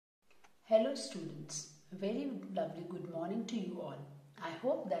Hello students, a very lovely good morning to you all. I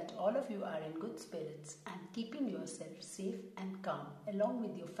hope that all of you are in good spirits and keeping yourself safe and calm along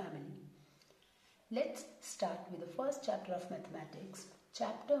with your family. Let's start with the first chapter of mathematics,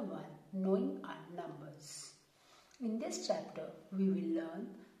 chapter 1, Knowing Our Numbers. In this chapter, we will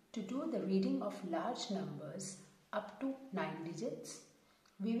learn to do the reading of large numbers up to 9 digits.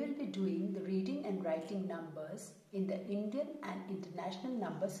 We will be doing the reading and writing numbers in the Indian and international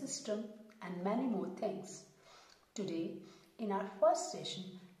number system and many more things. Today, in our first session,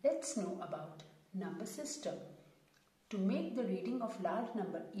 let's know about number system. To make the reading of large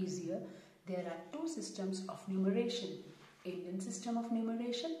number easier, there are two systems of numeration, Indian system of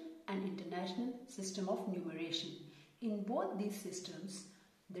numeration and international system of numeration. In both these systems,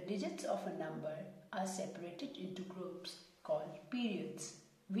 the digits of a number are separated into groups called periods.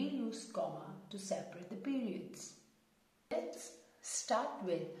 We use comma to separate the periods. Let's start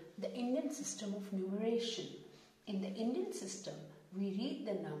with the Indian system of numeration. In the Indian system, we read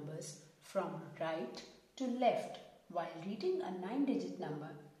the numbers from right to left. While reading a 9-digit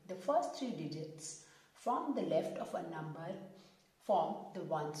number, the first 3 digits from the left of a number form the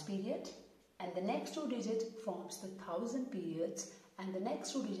ones period, and the next 2 digits forms the thousand periods, and the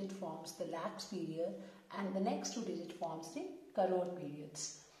next 2 digits forms the lakhs period, and the next 2 digits forms the crore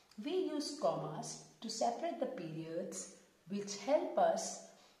periods. We use commas to separate the periods, which help us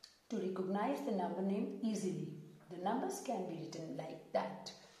to recognize the number name easily. The numbers can be written like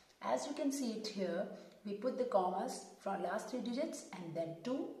that. As you can see it here, we put the commas from last 3 digits and then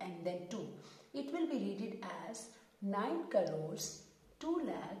 2 and then 2. It will be read as 9 crores 2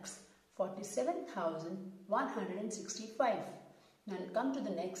 lakhs 47,165. Now come to the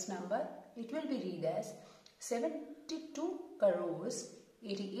next number. It will be read as 72 crores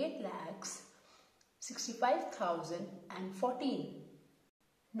 88 lakhs 65,014.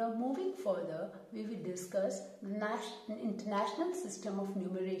 Now moving further, we will discuss the international system of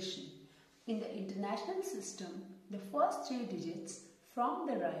numeration. In the international system, the first 3 digits from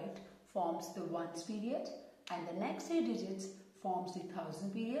the right forms the ones period, and the next 3 digits forms the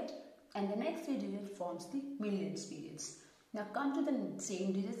thousand period, and the next 3 digits forms the millions periods. Now come to the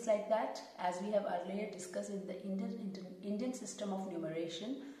same digits like that as we have earlier discussed in the Indian system of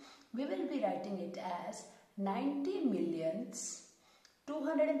numeration. We will be writing it as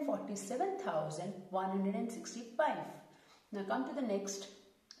 90,247,165. Now come to the next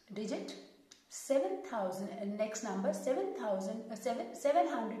digit, 7,000 and next number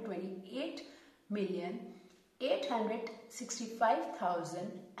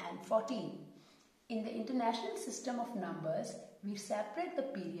 728,865,014. In the international system of numbers, we separate the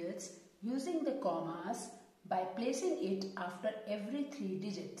periods using the commas by placing it after every 3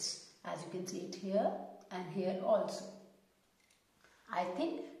 digits. As you can see it here and here also. I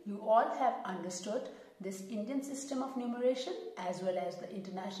think you all have understood this Indian system of numeration as well as the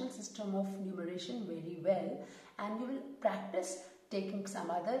international system of numeration very well, and we will practice taking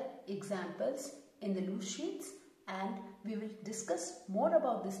some other examples in the loose sheets, and we will discuss more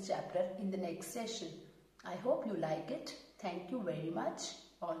about this chapter in the next session. I hope you like it. Thank you very much.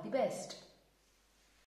 All the best.